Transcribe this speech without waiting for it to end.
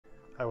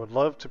I would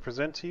love to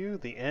present to you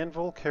the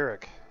Anvil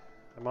Carrack.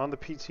 I'm on the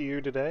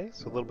PTU today,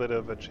 so a little bit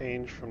of a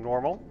change from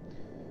normal.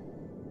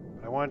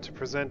 I wanted to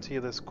present to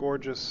you this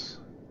gorgeous,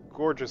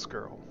 gorgeous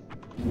girl.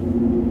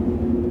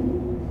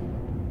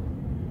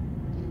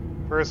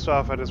 First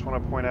off, I just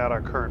want to point out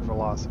our current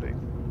velocity.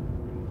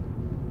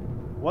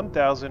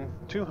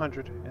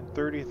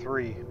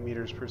 1,233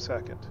 meters per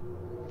second.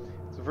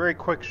 It's a very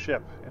quick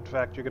ship. In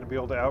fact, you're going to be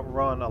able to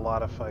outrun a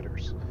lot of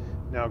fighters.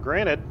 Now,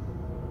 granted,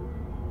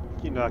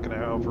 you're not going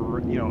to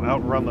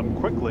outrun them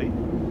quickly,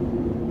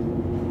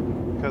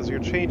 because your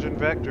change in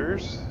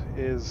vectors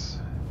is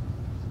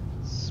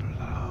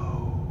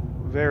slow,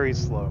 very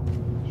slow.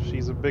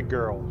 She's a big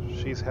girl.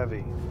 She's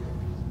heavy.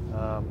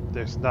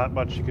 There's not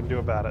much you can do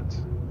about it.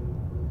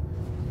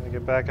 I'm going to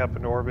get back up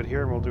into orbit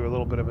here, and we'll do a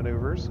little bit of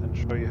maneuvers and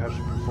show you how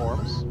she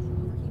performs.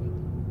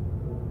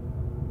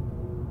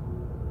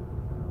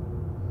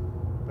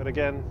 But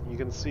again, you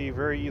can see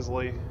very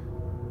easily,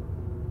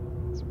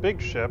 it's a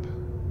big ship.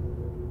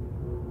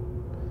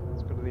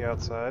 Let's go to the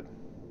outside.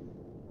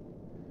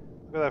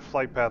 Look at that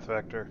flight path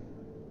vector.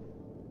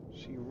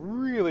 She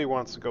really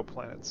wants to go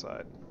planet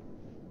side.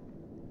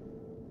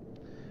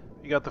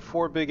 You got the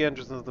 4 big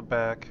engines at the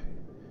back.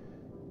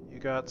 You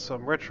got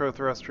some retro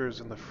thrusters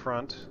in the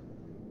front.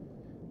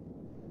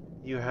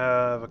 You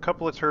have a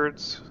couple of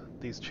turrets.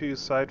 These 2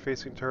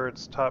 side-facing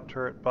turrets, top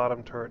turret,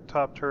 bottom turret.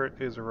 Top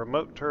turret is a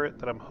remote turret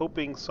that I'm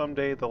hoping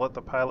someday they'll let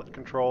the pilot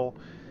control.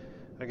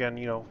 Again,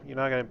 you're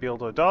not going to be able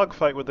to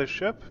dogfight with this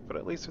ship, but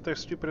at least if they're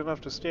stupid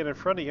enough to stand in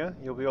front of you,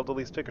 you'll be able to at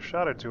least take a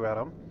shot or 2 at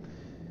them.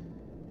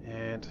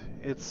 And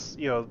it's,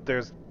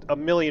 there's a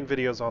million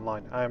videos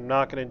online. I'm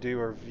not going to do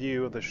a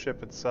review of the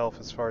ship itself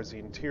as far as the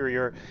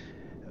interior.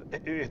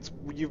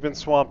 You've been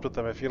swamped with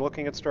them. If you're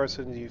looking at Star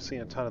Citizen, you've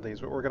seen a ton of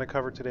these. What we're going to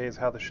cover today is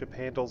how the ship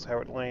handles, how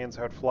it lands,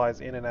 how it flies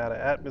in and out of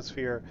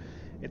atmosphere,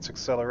 its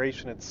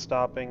acceleration, its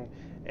stopping,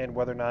 and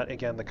whether or not,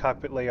 again, the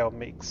cockpit layout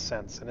makes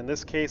sense. And in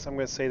this case, I'm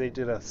going to say they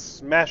did a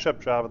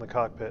smash-up job in the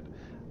cockpit.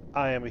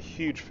 I am a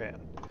huge fan.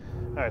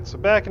 Alright, so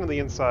back into the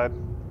inside.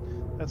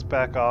 Let's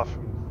back off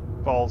from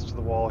balls to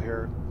the wall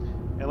here.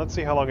 And let's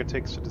see how long it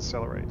takes to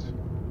decelerate.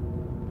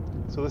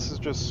 So this is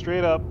just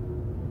straight up,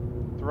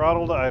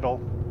 throttle to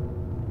idle.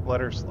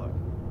 Let her slow.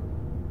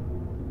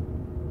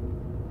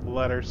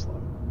 Let her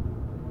slow.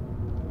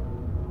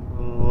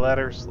 Let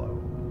her slow.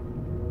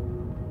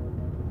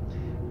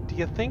 Do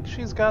you think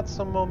she's got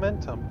some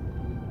momentum?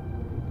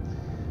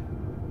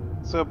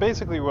 So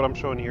basically what I'm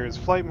showing here is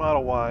flight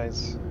model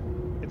wise,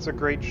 it's a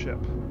great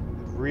ship.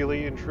 It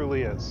really and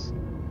truly is.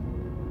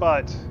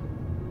 But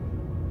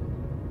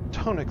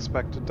don't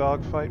expect a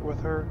dogfight with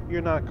her.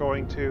 You're not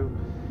going to.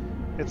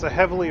 It's a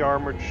heavily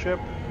armored ship.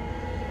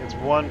 It's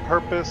one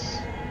purpose.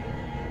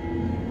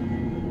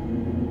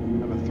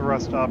 Have a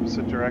thrust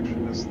opposite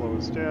direction to slow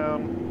us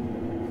down.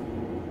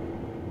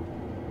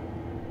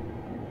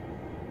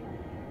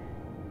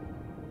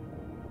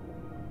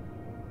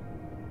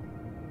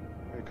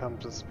 Here it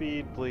comes to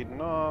speed, bleeding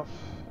off.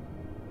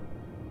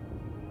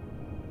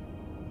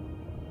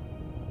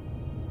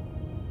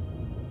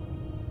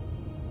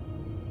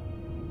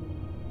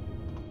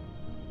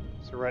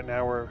 So right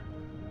now we're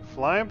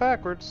flying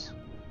backwards,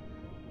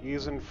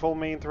 using full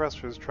main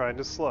thrusters, trying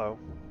to slow.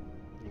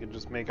 You can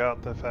just make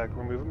out the fact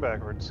we're moving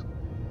backwards.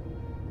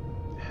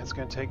 It's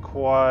going to take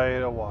quite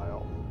a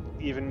while,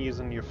 even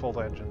using your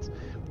full engines.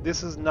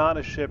 This is not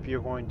a ship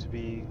you're going to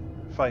be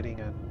fighting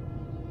in.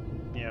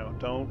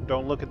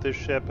 Don't look at this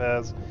ship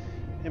as...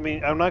 I'm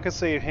not going to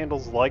say it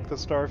handles like the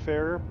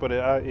Starfarer, but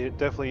it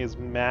definitely is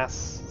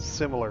mass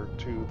similar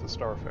to the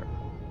Starfarer.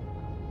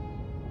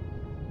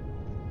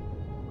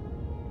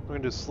 We're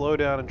going to slow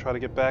down and try to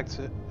get back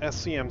to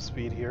SCM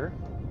speed here.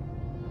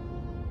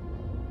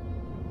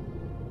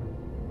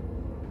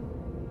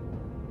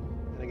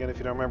 Again, if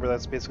you don't remember,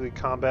 that's basically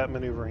combat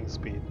maneuvering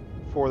speed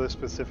for the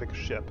specific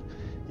ship.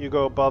 You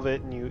go above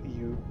it and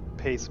you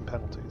pay some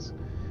penalties.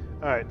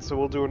 Alright, so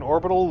we'll do an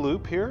orbital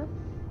loop here.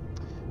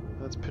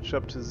 Let's pitch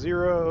up to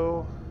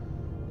 0.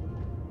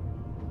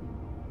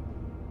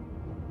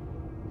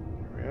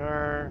 Here we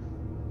are.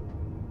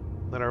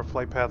 Let our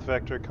flight path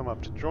vector come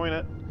up to join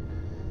it.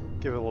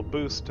 Give it a little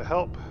boost to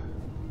help.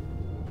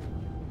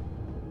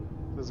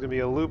 There's going to be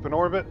a loop in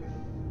orbit.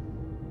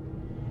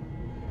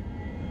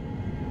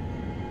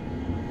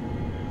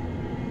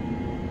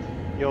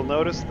 You'll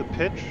notice the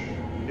pitch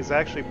is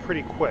actually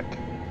pretty quick.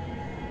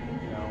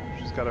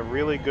 She's got a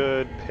really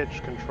good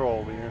pitch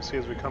control. But you're going to see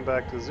as we come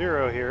back to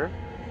 0 here,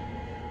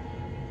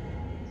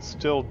 it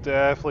still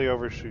definitely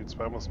overshoots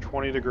by almost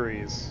 20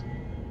 degrees.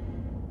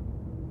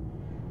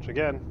 Which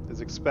again,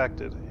 is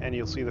expected. And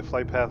you'll see the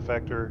flight path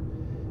vector,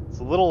 it's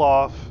a little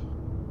off,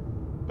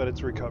 but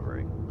it's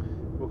recovering.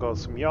 We'll go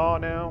some yaw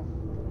now.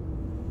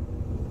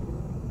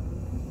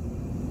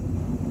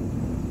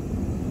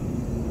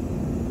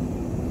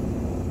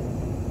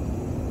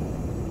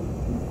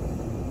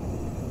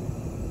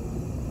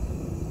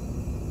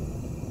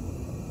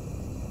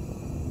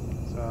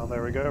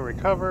 There we go,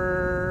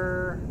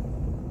 recover.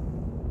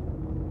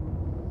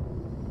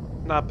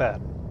 Not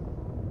bad.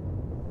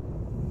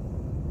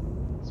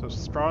 So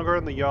stronger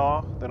on the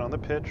yaw than on the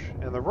pitch,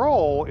 and the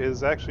roll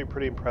is actually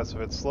pretty impressive.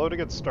 It's slow to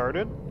get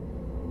started,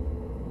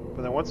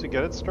 but then once you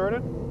get it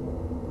started,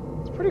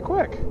 it's pretty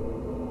quick.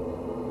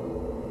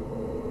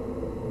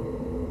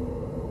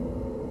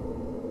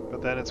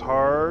 But then it's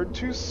hard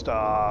to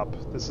stop.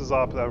 This is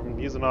I'm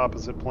using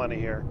opposite plenty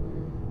here.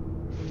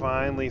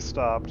 Finally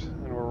stopped,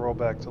 and we'll roll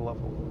back to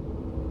level.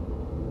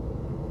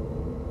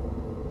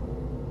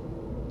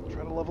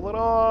 Try to level it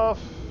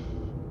off.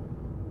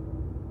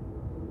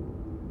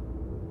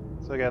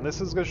 So again, this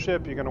is a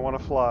ship you're going to want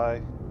to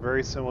fly,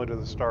 very similar to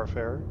the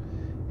Starfarer.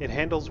 It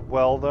handles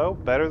well though,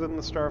 better than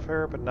the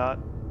Starfarer, but not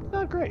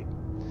great.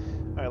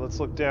 Alright, let's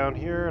look down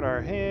here at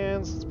our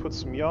hands. Let's put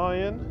some yaw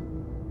in.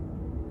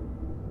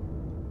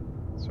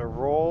 So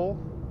roll,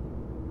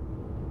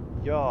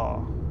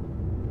 yaw.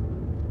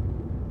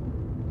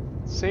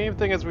 Same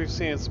thing as we've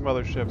seen in some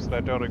other ships that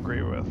I don't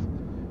agree with.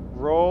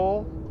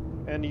 Roll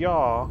and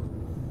yaw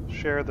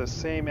share the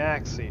same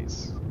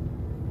axes.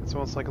 It's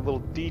almost like a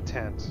little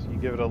detent. You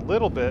give it a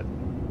little bit,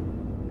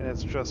 and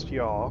it's just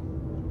yaw.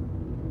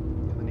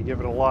 And then you give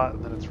it a lot,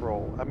 and then it's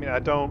roll. I mean, I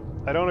don't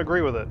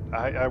agree with it.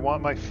 I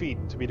want my feet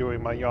to be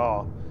doing my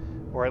yaw,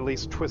 or at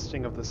least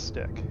twisting of the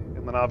stick.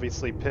 And then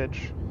obviously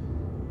pitch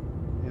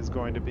is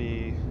going to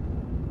be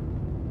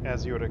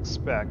as you would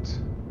expect.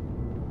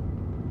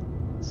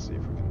 Let's see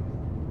if we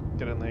can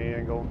get in the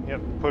angle.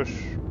 Yep, push,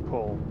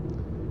 pull.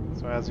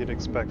 So as you'd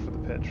expect for the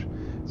pitch.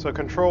 So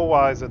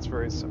control-wise, it's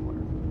very similar.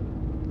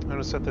 I'm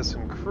going to set this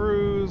in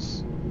cruise,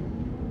 a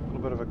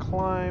little bit of a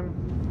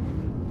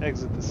climb,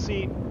 exit the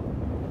seat.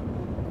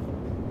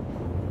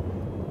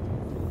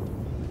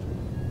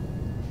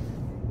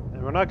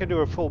 And we're not going to do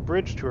a full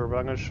bridge tour, but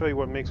I'm going to show you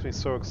what makes me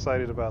so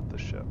excited about the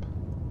ship.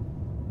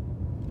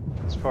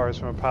 As far as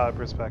from a pilot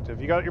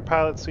perspective. You got your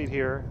pilot seat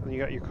here, and you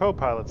got your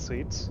co-pilot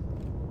seats.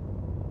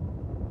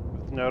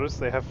 Notice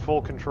they have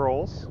full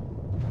controls.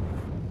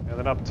 And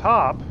then up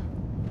top,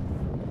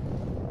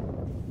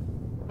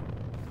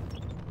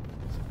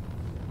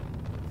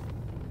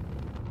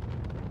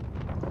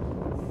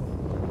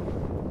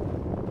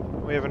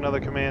 we have another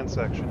command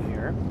section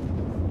here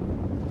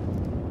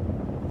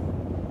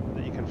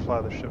that you can fly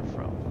the ship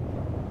from.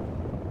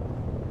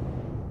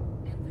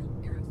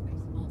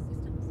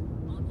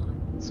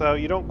 So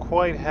you don't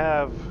quite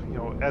have,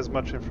 as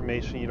much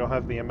information. You don't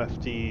have the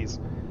MFDs,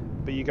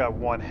 but you got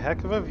one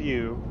heck of a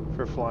view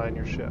for flying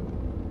your ship.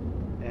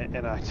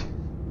 And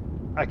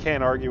I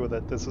can't argue with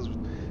it.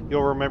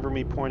 You'll remember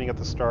me pointing at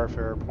the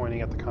Starfarer,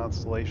 pointing at the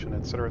Constellation,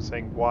 etc.,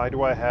 saying, why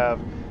do I have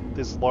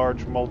this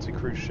large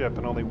multi-crew ship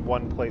and only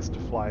one place to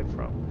fly it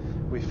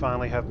from? We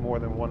finally have more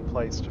than one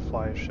place to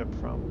fly a ship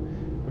from,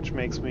 which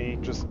makes me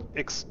just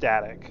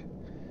ecstatic.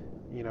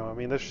 I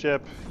mean, this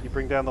ship, you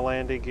bring down the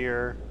landing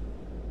gear,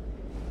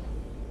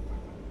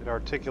 it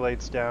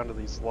articulates down to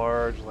these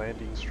large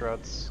landing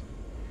struts.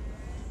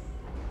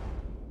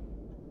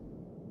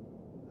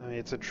 I mean,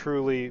 it's a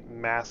truly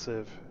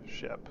massive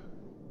ship.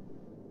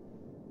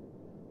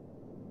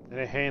 And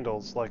it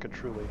handles like a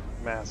truly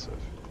massive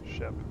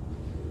ship.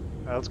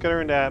 Alright, let's get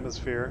her into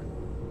atmosphere.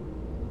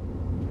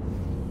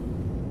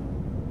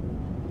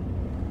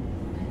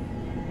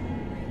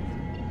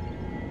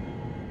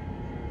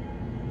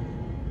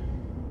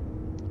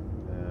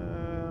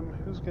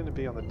 Who's going to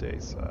be on the day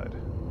side?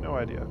 No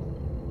idea.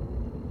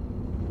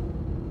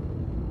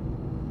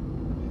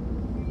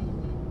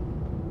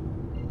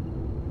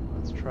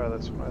 Let's try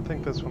this one. I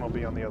think this one will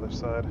be on the other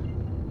side.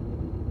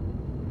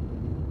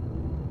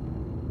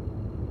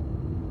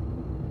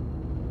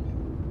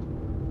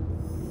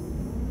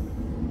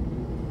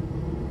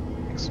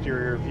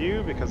 Exterior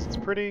view because it's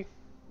pretty.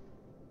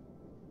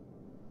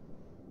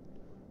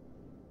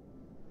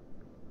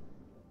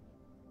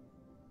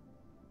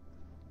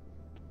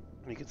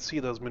 You can see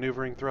those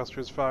maneuvering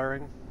thrusters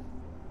firing.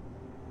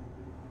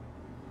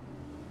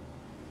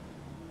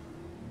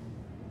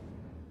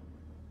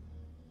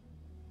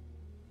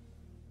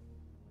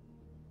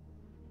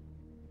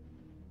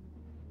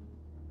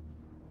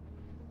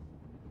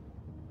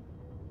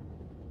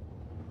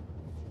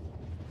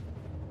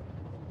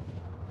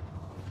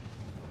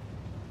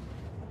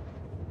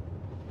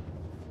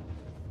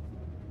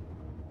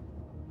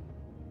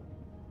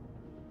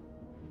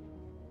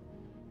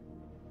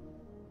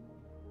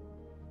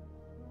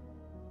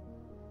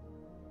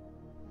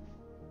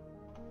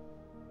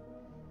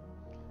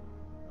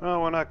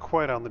 Oh, we're not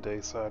quite on the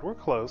day side. We're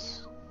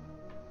close.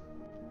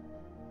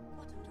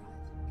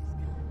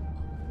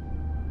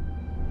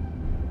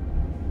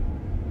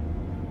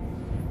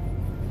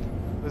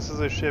 This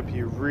is a ship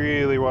you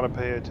really want to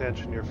pay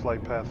attention to your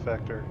flight path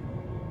vector.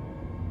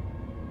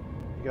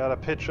 You gotta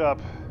pitch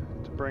up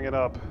to bring it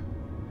up.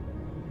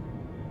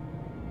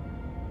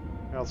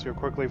 Or else you'll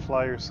quickly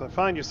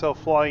find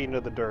yourself flying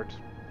into the dirt.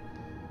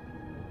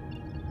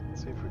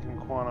 Let's see if we can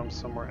quantum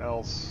somewhere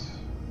else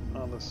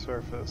on the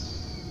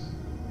surface.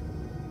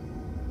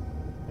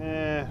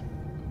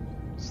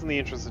 Just in the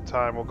interest of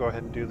time, we'll go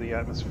ahead and do the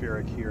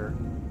atmospheric here.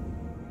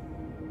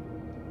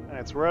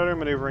 Alright, so we're at our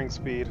maneuvering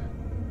speed.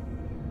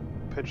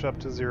 Pitch up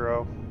to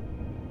 0.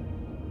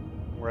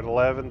 We're at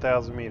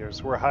 11,000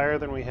 meters. We're higher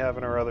than we have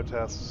in our other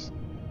tests.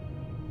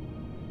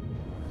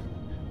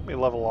 Let me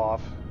level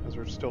off as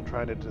we're still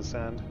trying to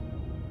descend.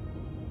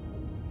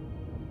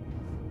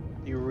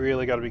 You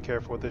really got to be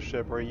careful with this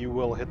ship or you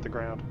will hit the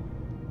ground.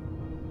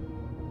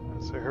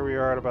 So here we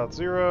are at about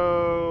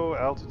 0,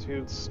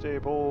 altitude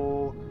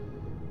stable.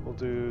 We'll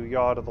do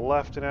yaw to the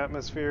left in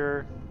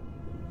atmosphere.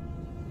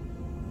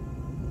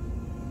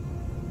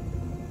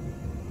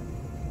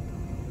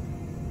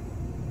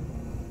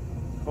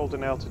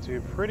 Holding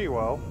altitude pretty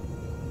well.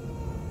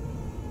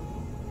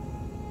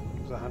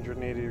 It's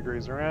 180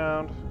 degrees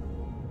around.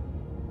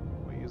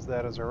 We'll use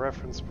that as our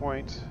reference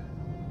point.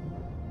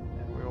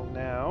 And we will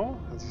now,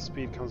 as the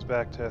speed comes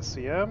back to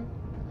SCM,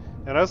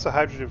 and notice the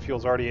hydrogen fuel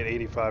is already at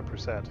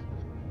 85%.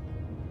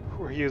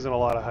 We're using a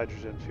lot of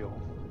hydrogen fuel.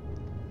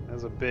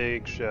 That's a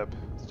big ship.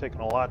 It's taking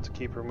a lot to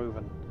keep her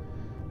moving.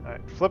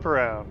 Alright, flip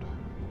around.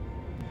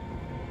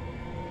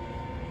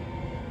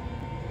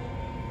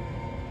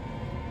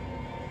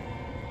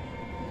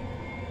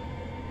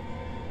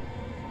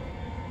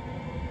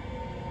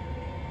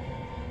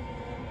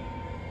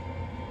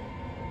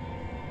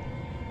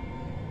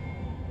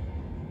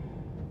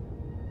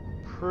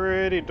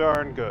 Pretty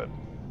darn good.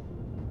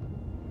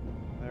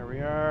 There we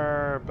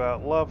are,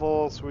 about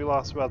level, so we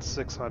lost about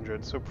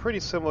 600. So pretty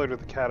similar to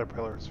the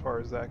Caterpillar as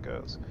far as that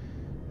goes.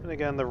 And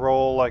again, the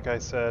roll, like I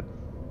said,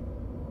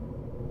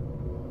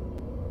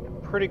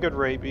 pretty good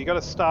rate, but you got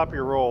to stop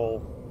your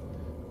roll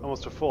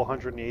almost a full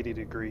 180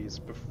 degrees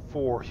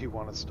before you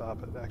want to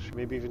stop it. Actually,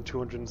 maybe even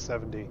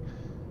 270.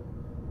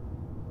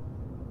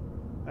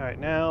 Alright,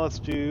 now let's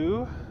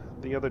do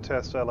the other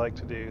test I like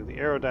to do, the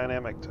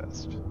aerodynamic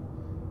test.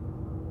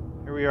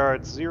 Here we are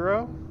at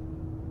 0.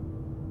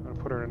 I'm going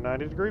to put her in a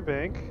 90-degree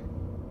bank.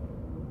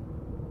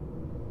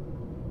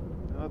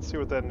 Now let's see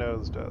what that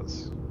nose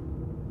does.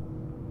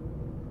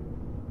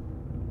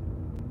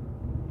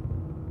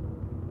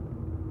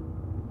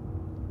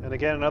 And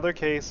again, another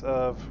case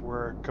of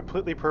we're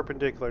completely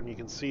perpendicular and you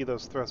can see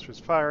those thrusters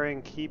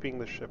firing, keeping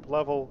the ship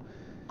level.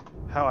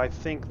 How I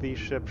think these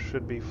ships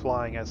should be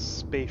flying as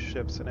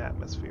spaceships in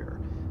atmosphere.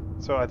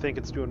 So I think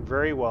it's doing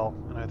very well,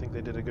 and I think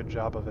they did a good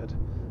job of it.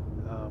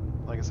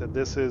 Like I said,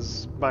 this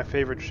is my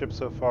favorite ship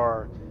so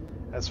far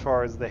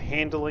as the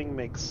handling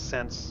makes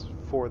sense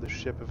for the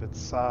ship of its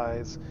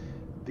size.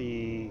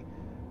 The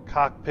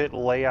cockpit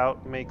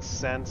layout makes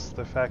sense.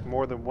 The fact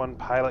more than one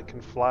pilot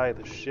can fly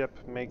the ship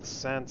makes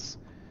sense.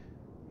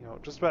 You know,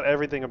 just about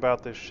everything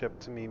about this ship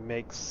to me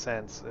makes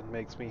sense and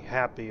makes me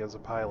happy as a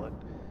pilot.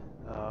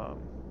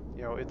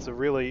 You know, it's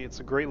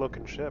a great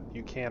looking ship.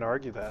 You can't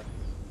argue that.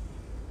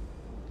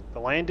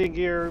 The landing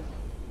gear,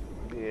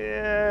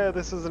 yeah,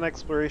 this is an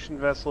exploration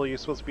vessel. You're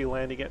supposed to be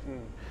landing it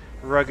in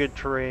rugged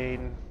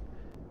terrain.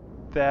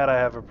 That I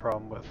have a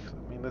problem with.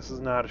 I mean, this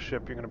is not a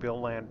ship you're going to be able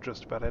to land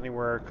just about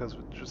anywhere because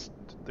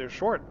they're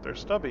short, they're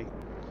stubby.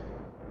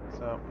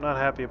 So I'm not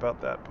happy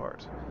about that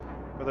part.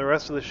 But the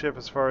rest of the ship,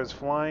 as far as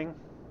flying,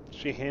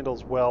 she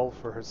handles well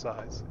for her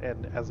size,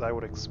 and as I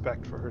would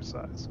expect for her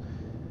size.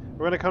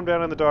 We're going to come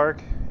down in the dark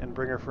and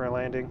bring her for a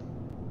landing.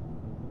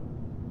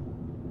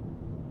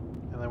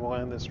 And then we'll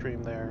end the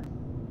stream there.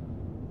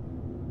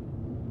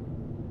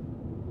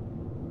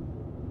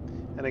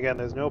 And again,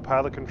 there's no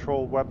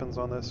pilot-controlled weapons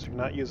on this. You're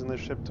not using this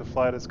ship to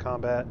fly it as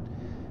combat.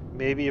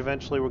 Maybe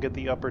eventually we'll get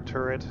the upper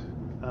turret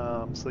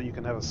so that you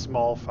can have a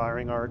small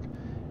firing arc.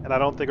 And I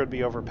don't think it would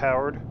be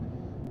overpowered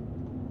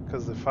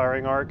because the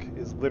firing arc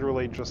is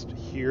literally just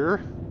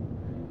here.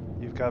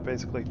 You've got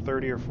basically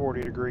 30 or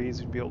 40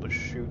 degrees you'd be able to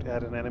shoot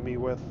at an enemy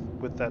with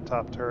that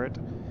top turret.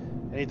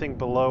 Anything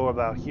below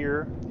about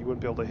here, you wouldn't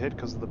be able to hit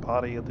because the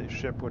body of the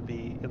ship would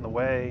be in the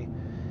way.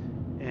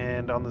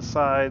 And on the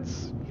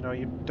sides, you know,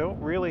 you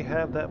don't really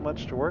have that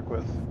much to work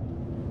with.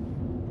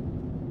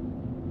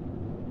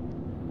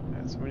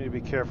 Right, so we need to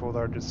be careful with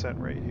our descent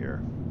rate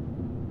here.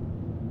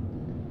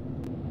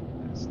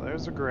 Right, so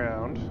there's the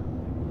ground.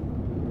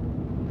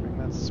 Bring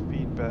that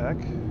speed back.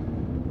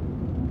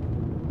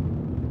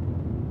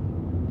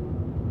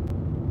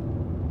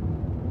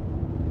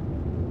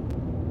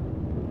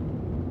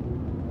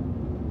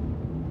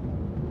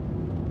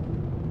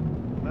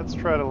 Let's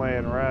try to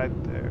land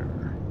right there.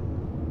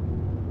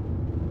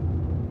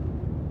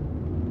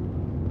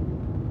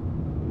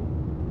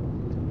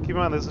 Keep in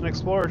mind, this is an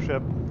explorer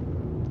ship.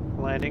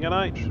 Landing at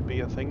night should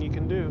be a thing you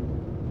can do.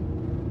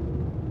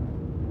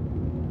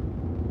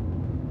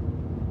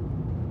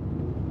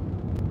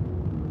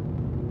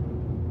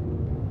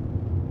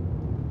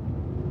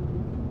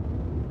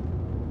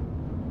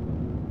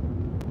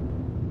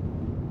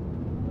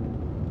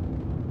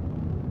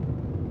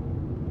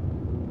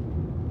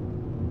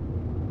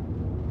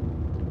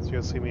 So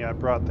you'll see me, I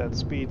brought that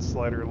speed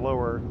slider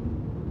lower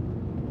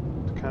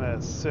to kind of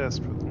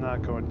assist with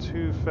not going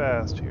too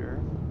fast here.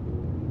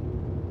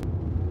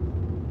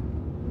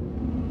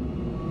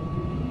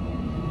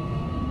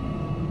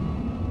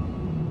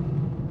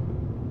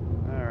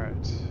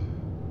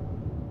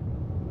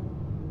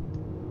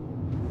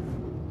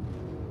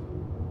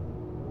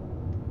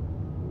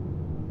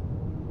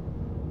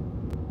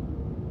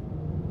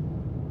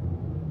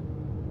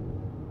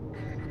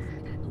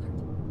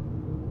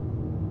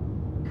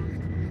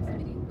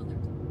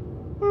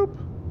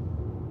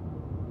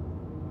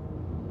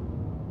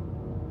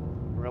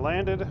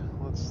 stranded.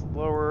 Let's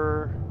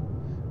lower...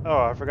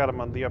 Oh, I forgot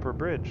I'm on the upper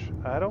bridge.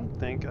 I don't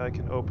think I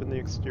can open the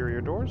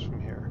exterior doors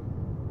from here.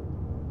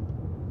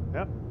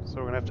 Yep, so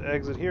we're going to have to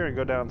exit here and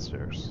go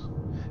downstairs.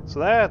 So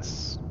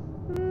that's...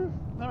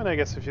 I mean, I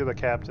guess if you're the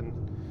captain,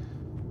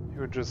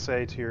 you would just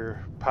say to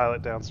your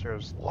pilot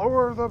downstairs,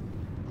 lower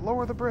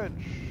the bridge,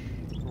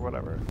 or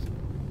whatever.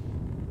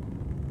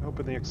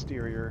 Open the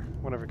exterior,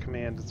 whatever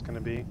command it's going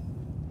to be.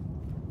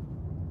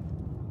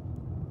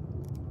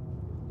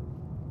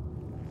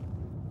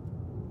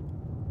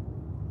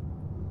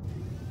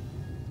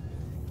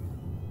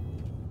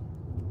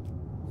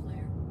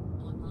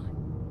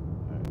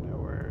 Alright, now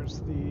where's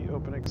the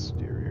open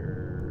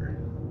exterior?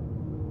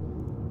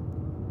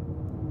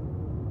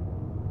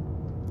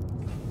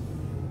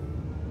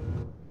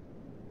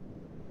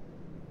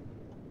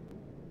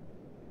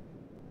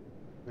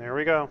 There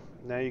we go.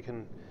 Now you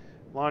can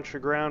launch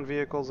your ground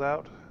vehicles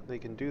out. They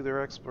can do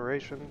their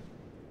exploration.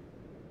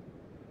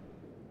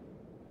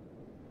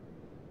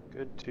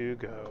 Good to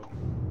go.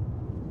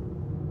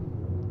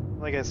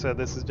 Like I said,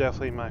 this is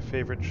definitely my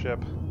favorite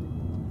ship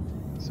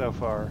so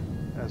far.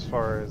 As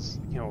far as,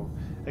 you know,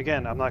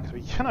 again, you're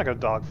not gonna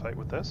dogfight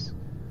with this.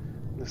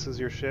 This is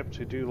your ship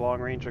to do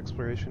long-range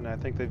exploration, and I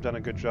think they've done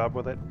a good job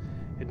with it.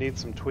 It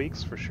needs some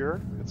tweaks for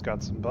sure. It's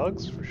got some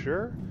bugs for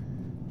sure.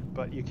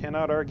 But you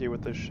cannot argue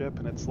with this ship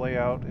and its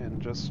layout, and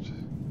just,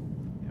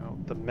 you know,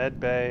 the med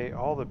bay,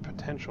 all the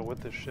potential with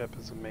this ship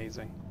is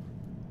amazing.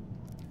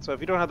 So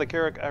if you don't have the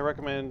Carrack, I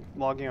recommend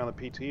logging on the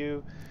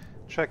PTU,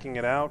 checking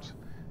it out.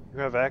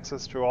 You have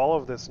access to all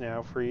of this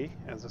now free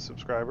as a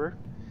subscriber.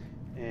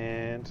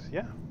 And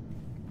yeah,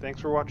 thanks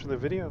for watching the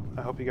video.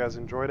 I hope you guys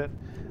enjoyed it.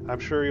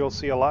 I'm sure you'll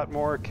see a lot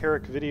more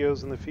Carrack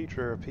videos in the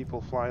future of people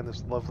flying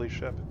this lovely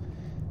ship.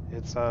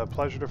 It's a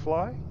pleasure to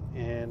fly,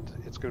 and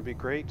it's going to be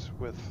great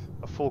with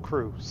a full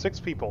crew. 6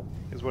 people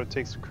is what it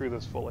takes to crew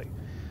this fully.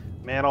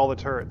 Man all the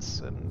turrets,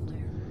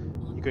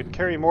 and you could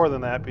carry more than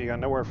that, but you got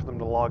nowhere for them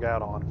to log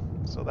out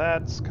on. So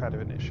that's kind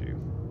of an issue.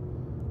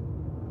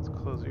 Let's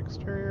close the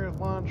exterior,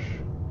 launch.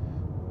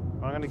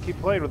 I'm going to keep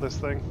playing with this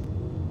thing.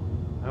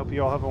 I hope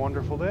you all have a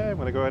wonderful day. I'm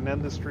going to go ahead and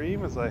end the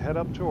stream as I head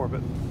up to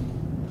orbit.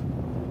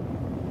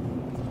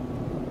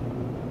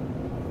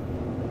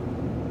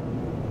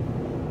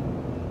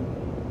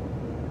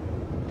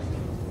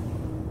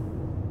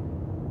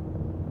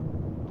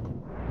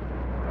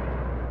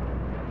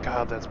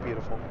 God, that's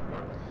beautiful.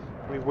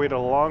 We've waited a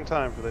long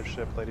time for this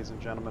ship, ladies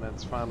and gentlemen, and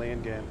it's finally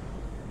in game.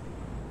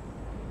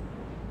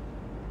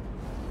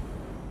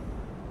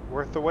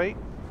 Worth the wait?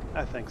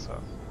 I think so.